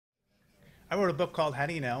I wrote a book called How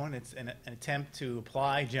Do You Know, and it's an attempt to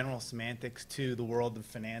apply general semantics to the world of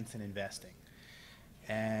finance and investing.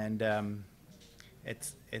 And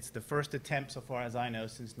it's the first attempt, so far as I know,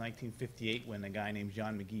 since 1958, when a guy named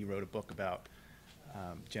John McGee wrote a book about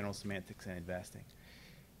general semantics and investing.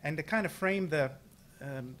 And to kind of frame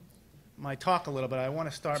my talk a little bit, I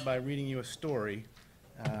want to start by reading you a story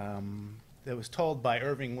that was told by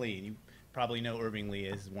Irving Lee. You probably know Irving Lee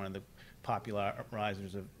is one of the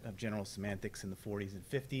popularizers of general semantics in the 40s and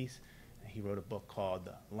 50s. He wrote a book called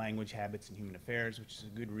Language, Habits, and Human Affairs, which is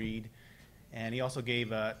a good read. And he also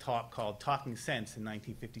gave a talk called Talking Sense in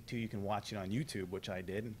 1952. You can watch it on YouTube, which I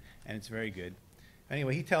did, and it's very good.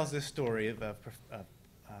 Anyway, he tells this story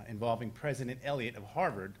involving President Eliot of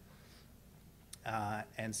Harvard.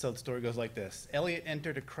 And so the story goes like this. Eliot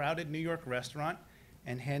entered a crowded New York restaurant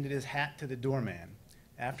and handed his hat to the doorman.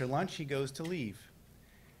 After lunch, he goes to leave.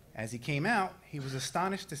 As he came out, he was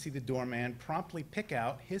astonished to see the doorman promptly pick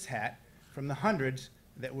out his hat from the hundreds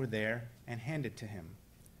that were there and hand it to him.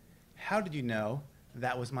 "How did you know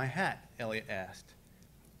that was my hat?" Eliot asked.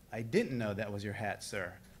 "I didn't know that was your hat,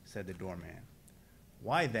 sir," said the doorman.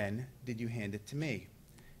 "Why, then, did you hand it to me?"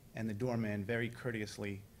 And the doorman very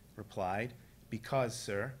courteously replied, "Because,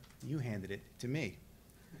 sir, you handed it to me."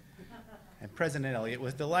 And President Eliot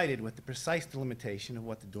was delighted with the precise delimitation of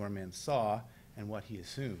what the doorman saw and what he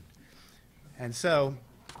assumed. And so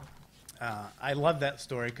I love that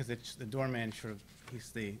story because the doorman he's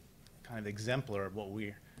the kind of exemplar of what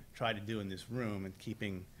we try to do in this room, and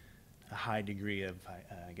keeping a high degree of,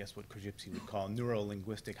 I guess what Krzyzewski would call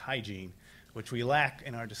neuro-linguistic hygiene, which we lack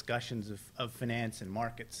in our discussions of finance and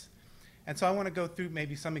markets. And so I want to go through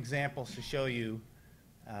maybe some examples to show you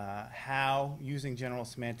how using general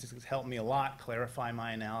semantics has helped me a lot clarify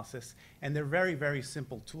my analysis. And they're very, very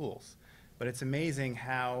simple tools. But it's amazing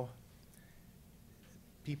how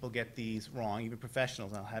people get these wrong, even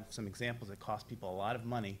professionals. I'll have some examples that cost people a lot of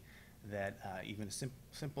money that even a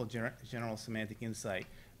simple general semantic insight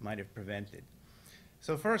might have prevented.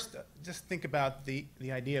 So first, just think about the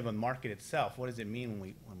idea of a market itself. What does it mean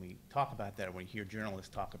when we talk about that, or when we hear journalists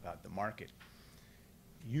talk about the market?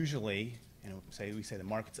 Usually, we say the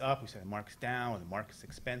market's up, we say the market's down, or the market's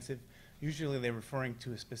expensive. Usually they're referring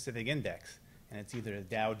to a specific index, and it's either the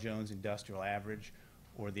Dow Jones Industrial Average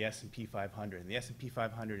or the S&P 500. And the S&P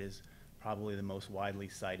 500 is probably the most widely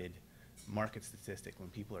cited market statistic when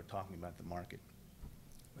people are talking about the market.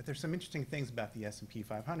 But there's some interesting things about the S&P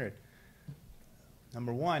 500.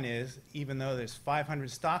 Number one is, even though there's 500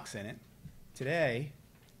 stocks in it, today,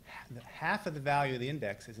 half of the value of the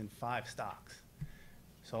index is in 5 stocks.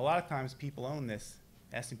 So a lot of times people own this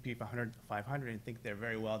S&P 500 and think they're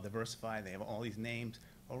very well diversified, they have all these names,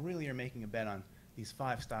 or really are making a bet on these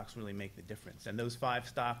 5 stocks really make the difference. And those 5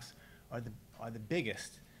 stocks are the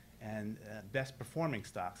biggest and best performing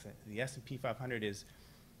stocks. The S&P 500 is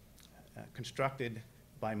constructed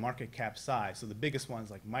by market cap size. So the biggest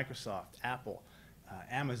ones like Microsoft, Apple,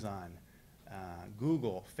 Amazon,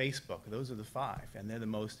 Google, Facebook, those are the 5, and they're the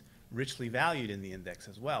most richly valued in the index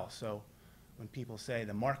as well. So when people say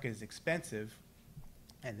the market is expensive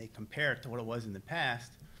and they compare it to what it was in the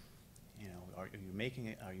past, are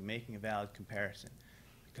you making a valid comparison?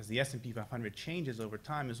 Because the S&P 500 changes over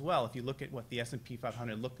time as well. If you look at what the S&P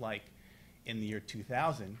 500 looked like in the year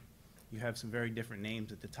 2000, you have some very different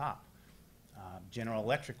names at the top. General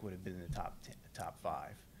Electric would have been in the top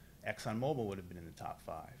 5. ExxonMobil would have been in the top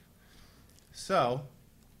 5. So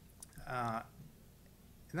not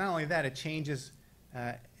only that, it changes.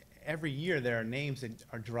 Every year there are names that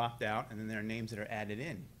are dropped out, and then there are names that are added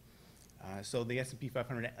in. So the S&P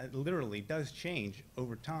 500 literally does change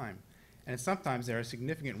over time. And sometimes there are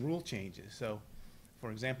significant rule changes. So,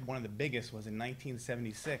 for example, one of the biggest was in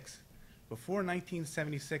 1976. Before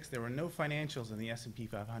 1976, there were no financials in the S&P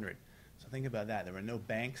 500. So think about that. There were no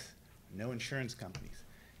banks, no insurance companies.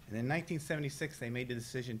 And in 1976, they made the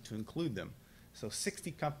decision to include them. So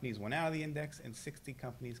 60 companies went out of the index, and 60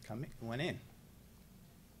 companies went in.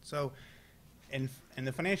 So in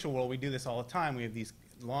the financial world, we do this all the time. We have these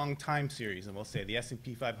long time series, and we'll say the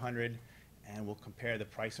S&P 500, and we'll compare the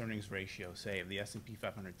price-earnings ratio, say, of the S&P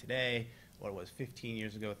 500 today, or it was 15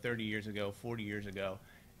 years ago, 30 years ago, 40 years ago,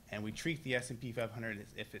 and we treat the S&P 500 as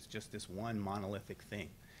if it's just this one monolithic thing,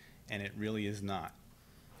 and it really is not.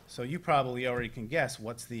 So you probably already can guess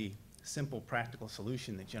what's the simple, practical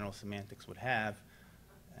solution that general semantics would have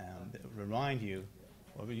that would remind you.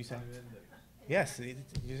 What would you say? Yes, you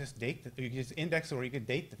just you just index, or you could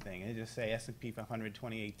date the thing, and just say S&P 500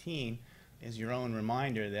 2018 is your own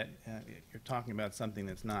reminder that you're talking about something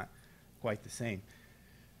that's not quite the same.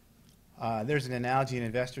 There's an analogy an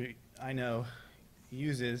investor I know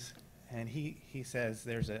uses, And he says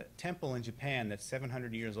there's a temple in Japan that's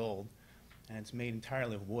 700 years old, and it's made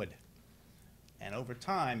entirely of wood. And over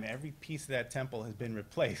time, every piece of that temple has been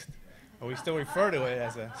replaced. But we still refer to it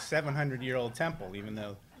as a 700-year-old temple, even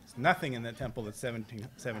though there's nothing in the temple that's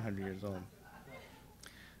 700 years old.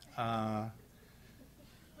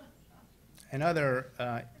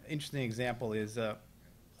 Another interesting example is,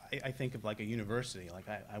 I think of like a university. Like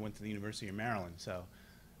I went to the University of Maryland,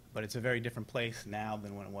 but it's a very different place now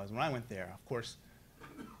than when it was when I went there. Of course,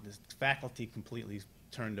 the faculty completely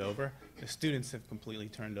turned over, the students have completely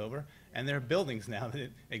turned over, and there are buildings now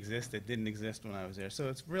that exist that didn't exist when I was there. So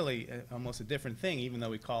it's really almost a different thing, even though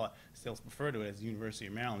we still refer to it as the University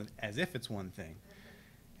of Maryland, as if it's one thing.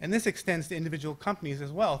 And this extends to individual companies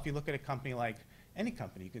as well. If you look at a company like any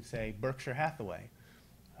company, you could say Berkshire Hathaway.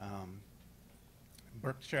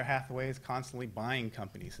 Berkshire Hathaway is constantly buying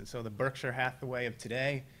companies, and so the Berkshire Hathaway of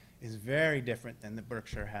today is very different than the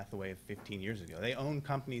Berkshire Hathaway of 15 years ago. They own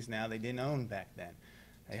companies now they didn't own back then.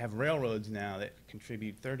 They have railroads now that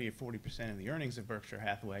contribute 30 or 40% of the earnings of Berkshire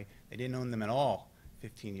Hathaway. They didn't own them at all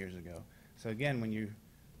 15 years ago. So again, when you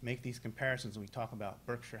make these comparisons, we talk about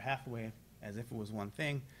Berkshire Hathaway as if it was one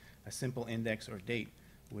thing. A simple index or date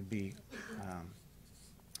would be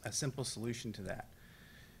a simple solution to that.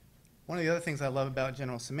 One of the other things I love about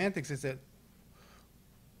General Semantics is that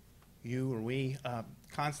you or we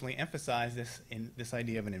constantly emphasize this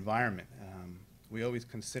idea of an environment. We always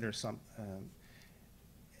consider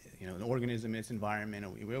an organism in its environment,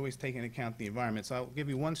 and we always take into account the environment. So I'll give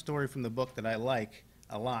you one story from the book that I like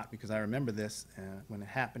a lot because I remember this when it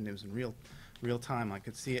happened. It was in real time. I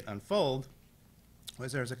could see it unfold.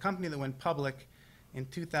 There's a company that went public in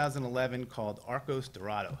 2011 called Arcos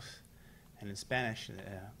Dorados, and in Spanish,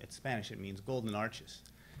 it means golden arches.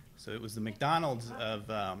 So it was the McDonald's of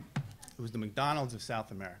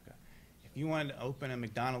South America. If you wanted to open a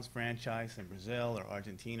McDonald's franchise in Brazil or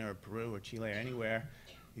Argentina or Peru or Chile or anywhere,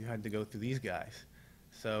 you had to go through these guys.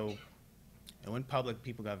 So it went public.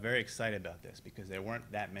 People got very excited about this because there weren't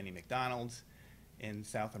that many McDonald's in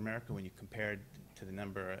South America when you compared to the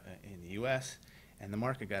number in the U.S. And the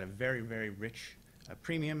market got a very, very rich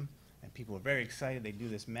premium, and people were very excited. They do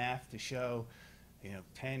this math to show,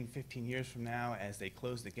 10, 15 years from now, as they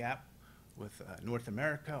close the gap with North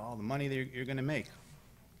America, all the money you're going to make.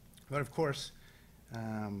 But of course,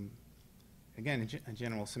 again, a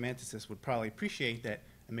general semanticist would probably appreciate that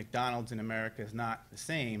a McDonald's in America is not the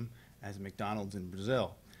same as a McDonald's in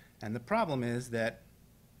Brazil. And the problem is that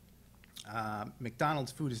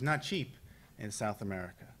McDonald's food is not cheap in South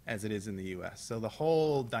America as it is in the U.S. So the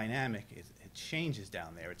whole dynamic, it changes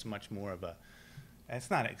down there. It's much more of it's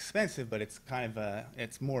not expensive, but it's kind of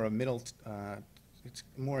it's more a middle, it's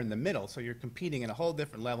more in the middle. So you're competing at a whole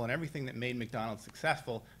different level, and everything that made McDonald's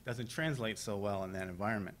successful doesn't translate so well in that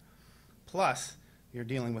environment. Plus, you're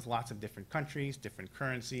dealing with lots of different countries, different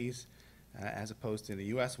currencies, as opposed to the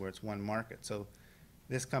U.S. where it's one market. So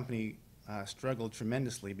this company struggled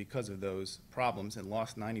tremendously because of those problems and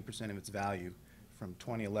lost 90% of its value from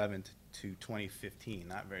 2011 to 2015,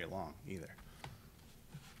 not very long either.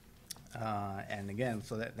 And again,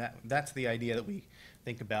 so that's the idea that we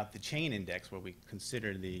think about the chain index, where we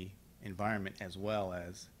consider the environment as well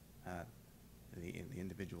as the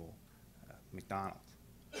individual McDonald's.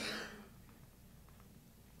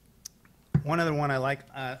 One other one I like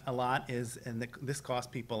a lot is, and this costs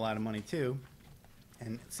people a lot of money too,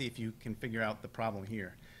 and see if you can figure out the problem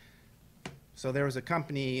here. So there was a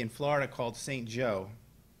company in Florida called St. Joe,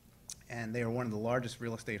 and they were one of the largest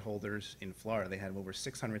real estate holders in Florida. They had over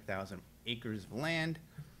 600,000 acres of land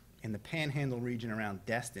in the Panhandle region around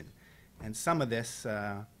Destin, and some of this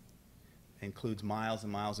includes miles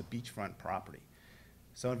and miles of beachfront property.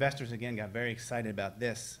 So investors, again, got very excited about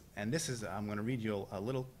this, and this is, I'm going to read you a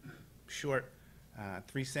little short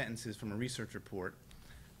 3 sentences from a research report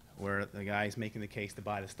where the guy's making the case to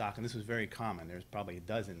buy the stock, and this was very common. There's probably a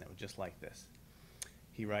dozen that were just like this.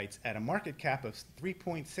 He writes, at a market cap of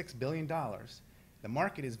 $3.6 billion, the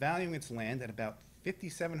market is valuing its land at about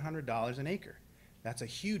 $5,700 an acre. That's a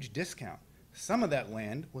huge discount. Some of that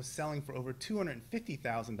land was selling for over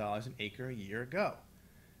 $250,000 an acre a year ago.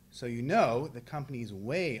 So you know the company's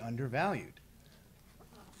way undervalued.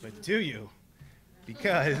 But do you?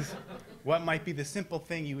 Because what might be the simple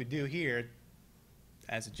thing you would do here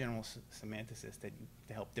as a general semanticist to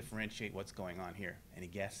help differentiate what's going on here? Any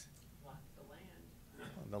guess?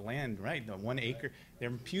 The land, right? The 1 acre. They're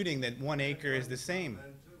imputing that 1 acre is the same.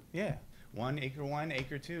 Yeah, 1 acre 1,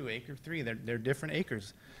 acre 2, acre 3. They're different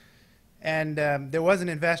acres. And there was an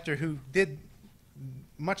investor who did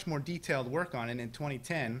much more detailed work on it in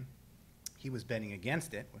 2010. He was betting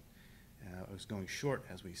against it, It was going short,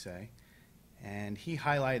 as we say. And he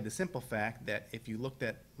highlighted the simple fact that if you looked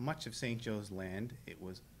at much of St. Joe's land,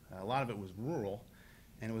 a lot of it was rural,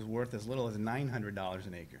 and it was worth as little as $900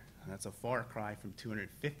 an acre. And that's a far cry from $250,000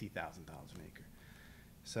 an acre.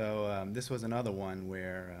 So this was another one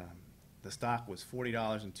where the stock was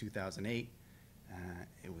 $40 in 2008.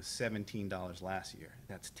 It was $17 last year.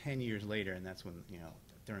 That's 10 years later, and that's when,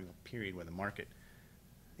 during a period where the market,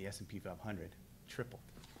 the S&P 500, tripled.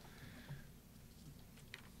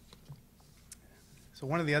 So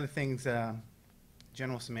one of the other things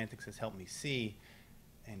General Semantics has helped me see,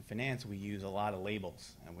 in finance we use a lot of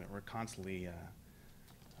labels, and we're constantly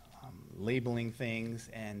labeling things,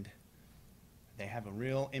 and they have a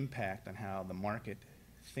real impact on how the market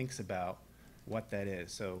thinks about what that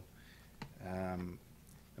is. So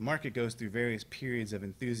the market goes through various periods of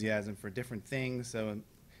enthusiasm for different things. So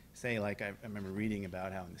say, like, I remember reading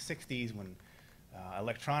about how in the 60s when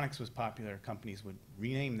electronics was popular, companies would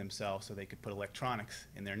rename themselves so they could put electronics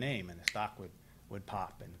in their name, and the stock would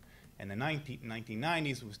pop. And the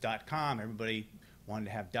 1990s was .com. Everybody wanted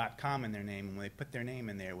to have .com in their name, and when they put their name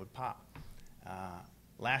in there, it would pop.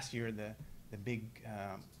 Last year, the big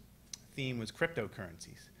theme was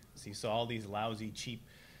cryptocurrencies. So you saw all these lousy, cheap,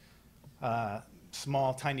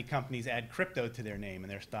 small, tiny companies add crypto to their name,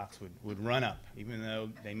 and their stocks would run up, even though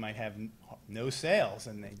they might have no sales,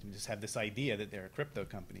 and they just have this idea that they're a crypto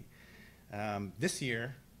company. This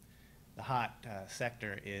year, the hot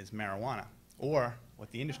sector is marijuana, or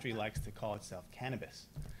what the industry likes to call itself, cannabis.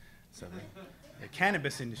 So the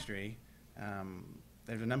cannabis industry,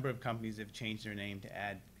 there's a number of companies that have changed their name to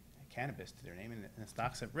add cannabis to their name, and the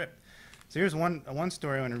stocks have ripped. So here's one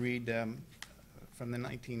story I want to read from the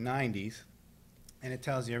 1990s, and it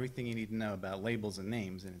tells you everything you need to know about labels and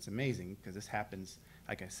names, and it's amazing because this happens,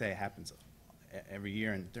 like I say, it happens every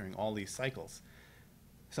year and during all these cycles.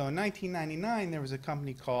 So in 1999, there was a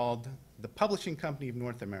company called the Publishing Company of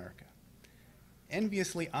North America.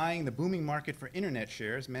 Enviously eyeing the booming market for internet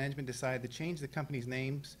shares, management decided to change the company's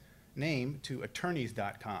name to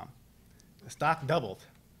attorneys.com. The stock doubled.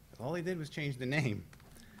 All they did was change the name.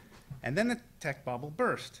 And then the tech bubble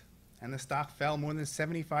burst, and the stock fell more than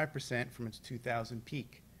 75% from its 2000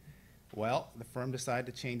 peak. Well, the firm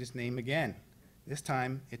decided to change its name again. This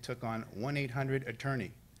time, it took on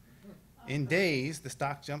 1-800-ATTORNEY. In days, the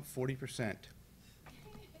stock jumped 40%.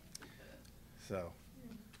 So,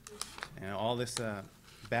 all this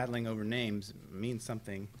battling over names means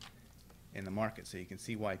something in the market, so you can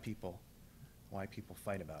see why people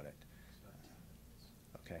fight about it.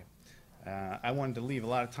 Okay. I wanted to leave a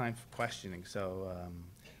lot of time for questioning, so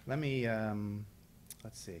let me,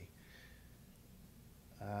 let's see.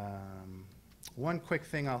 One quick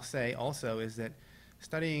thing I'll say also is that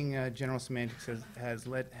studying general semantics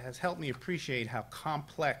has helped me appreciate how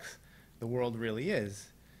complex the world really is,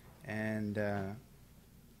 and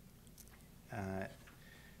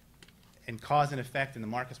cause and effect in the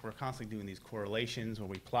markets. We're constantly doing these correlations where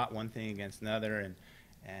we plot one thing against another,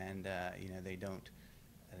 and they don't.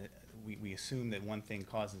 We assume that one thing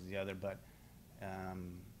causes the other, but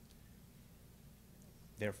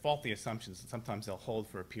they're faulty assumptions. Sometimes they'll hold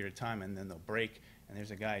for a period of time and then they'll break. And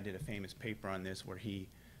there's a guy who did a famous paper on this where he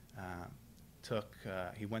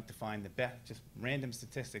went to find the best, just random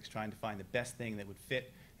statistics, trying to find the best thing that would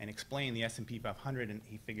fit and explain the S&P 500, and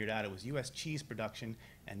he figured out it was U.S. cheese production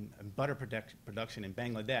and butter production in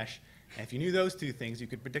Bangladesh. And if you knew those two things, you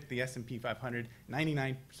could predict the S&P 500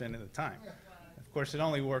 99% of the time. Of course, it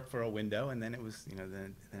only worked for a window, and then it was,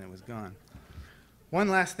 then it was gone. One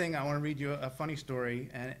last thing, I want to read you a funny story,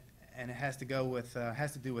 and it has to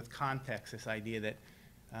do with context. This idea that,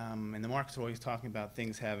 and the markets are always talking about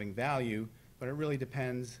things having value, but it really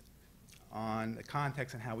depends on the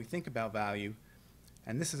context and how we think about value.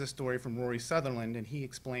 And this is a story from Rory Sutherland, and he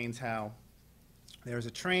explains how there's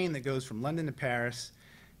a train that goes from London to Paris,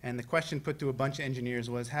 and the question put to a bunch of engineers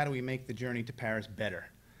was, how do we make the journey to Paris better?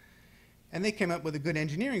 And they came up with a good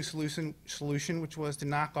engineering solution, which was to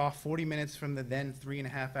knock off 40 minutes from the then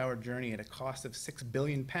 3.5-hour journey at a cost of £6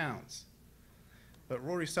 billion. But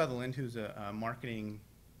Rory Sutherland, who's a marketing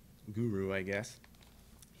guru, I guess,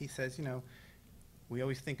 he says, we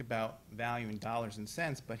always think about value in dollars and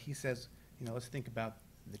cents, but he says, let's think about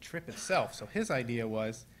the trip itself. So his idea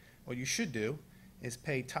was, what you should do is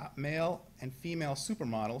pay top male and female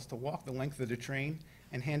supermodels to walk the length of the train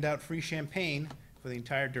and hand out free champagne for the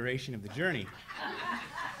entire duration of the journey.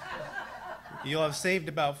 You'll have saved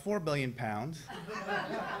about £4 billion,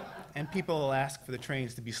 and people will ask for the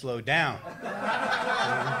trains to be slowed down.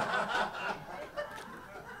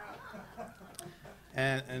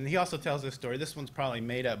 And he also tells this story. This one's probably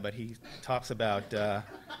made up, but he talks about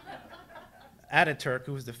Ataturk,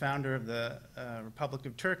 who was the founder of the Republic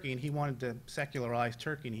of Turkey, and he wanted to secularize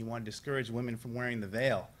Turkey, and he wanted to discourage women from wearing the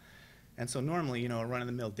veil. And so normally, a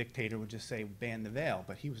run-of-the-mill dictator would just say, ban the veil,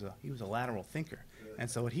 but he was a lateral thinker. And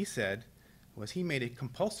so what he said was he made it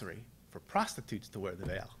compulsory for prostitutes to wear the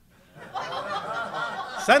veil.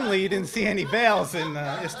 Suddenly, you didn't see any veils in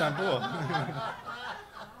Istanbul.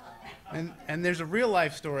 And there's a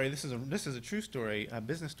real-life story. This is a true story, a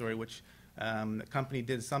business story, which the company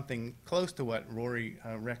did something close to what Rory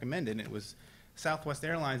recommended. It was Southwest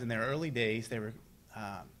Airlines in their early days.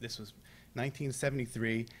 This was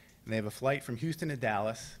 1973, and they have a flight from Houston to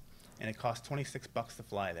Dallas, and it cost $26 to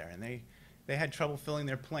fly there. And they had trouble filling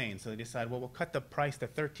their planes, so they decided, well, we'll cut the price to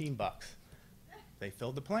 $13. They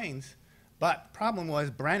filled the planes, but the problem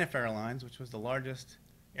was Braniff Airlines, which was the largest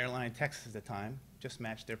airline in Texas at the time, just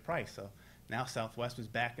matched their price. So now Southwest was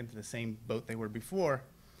back into the same boat they were before.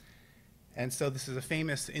 And so this is a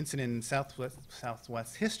famous incident in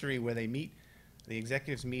Southwest history where the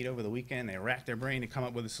executives meet over the weekend, they rack their brain to come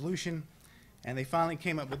up with a solution, and they finally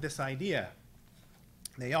came up with this idea.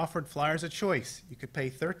 They offered flyers a choice. You could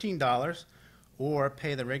pay $13 or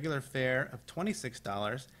pay the regular fare of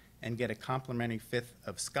 $26 and get a complimentary fifth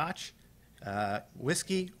of scotch,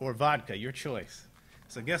 whiskey, or vodka, your choice.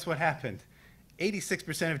 So guess what happened?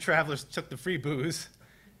 86% of travelers took the free booze,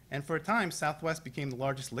 and for a time, Southwest became the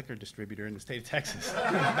largest liquor distributor in the state of Texas.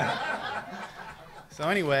 So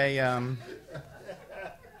anyway,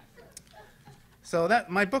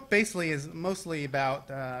 my book basically is mostly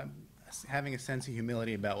about having a sense of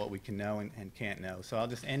humility about what we can know and can't know. So I'll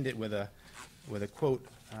just end it with a quote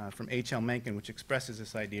from H.L. Mencken, which expresses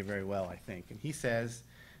this idea very well, I think. And he says,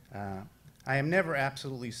 I am never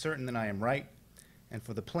absolutely certain that I am right, and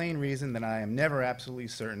for the plain reason that I am never absolutely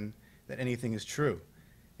certain that anything is true.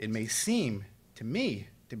 It may seem to me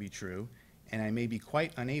to be true, and I may be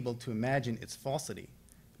quite unable to imagine its falsity,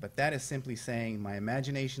 but that is simply saying my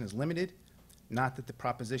imagination is limited, not that the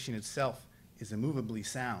proposition itself is immovably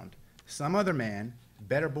sound. Some other man,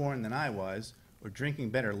 better born than I was, or drinking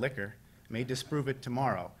better liquor, may disprove it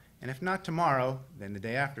tomorrow, and if not tomorrow, then the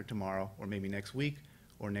day after tomorrow, or maybe next week,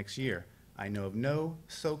 or next year. I know of no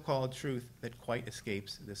so-called truth that quite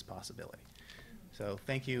escapes this possibility. So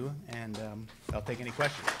thank you, and I'll take any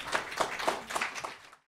questions.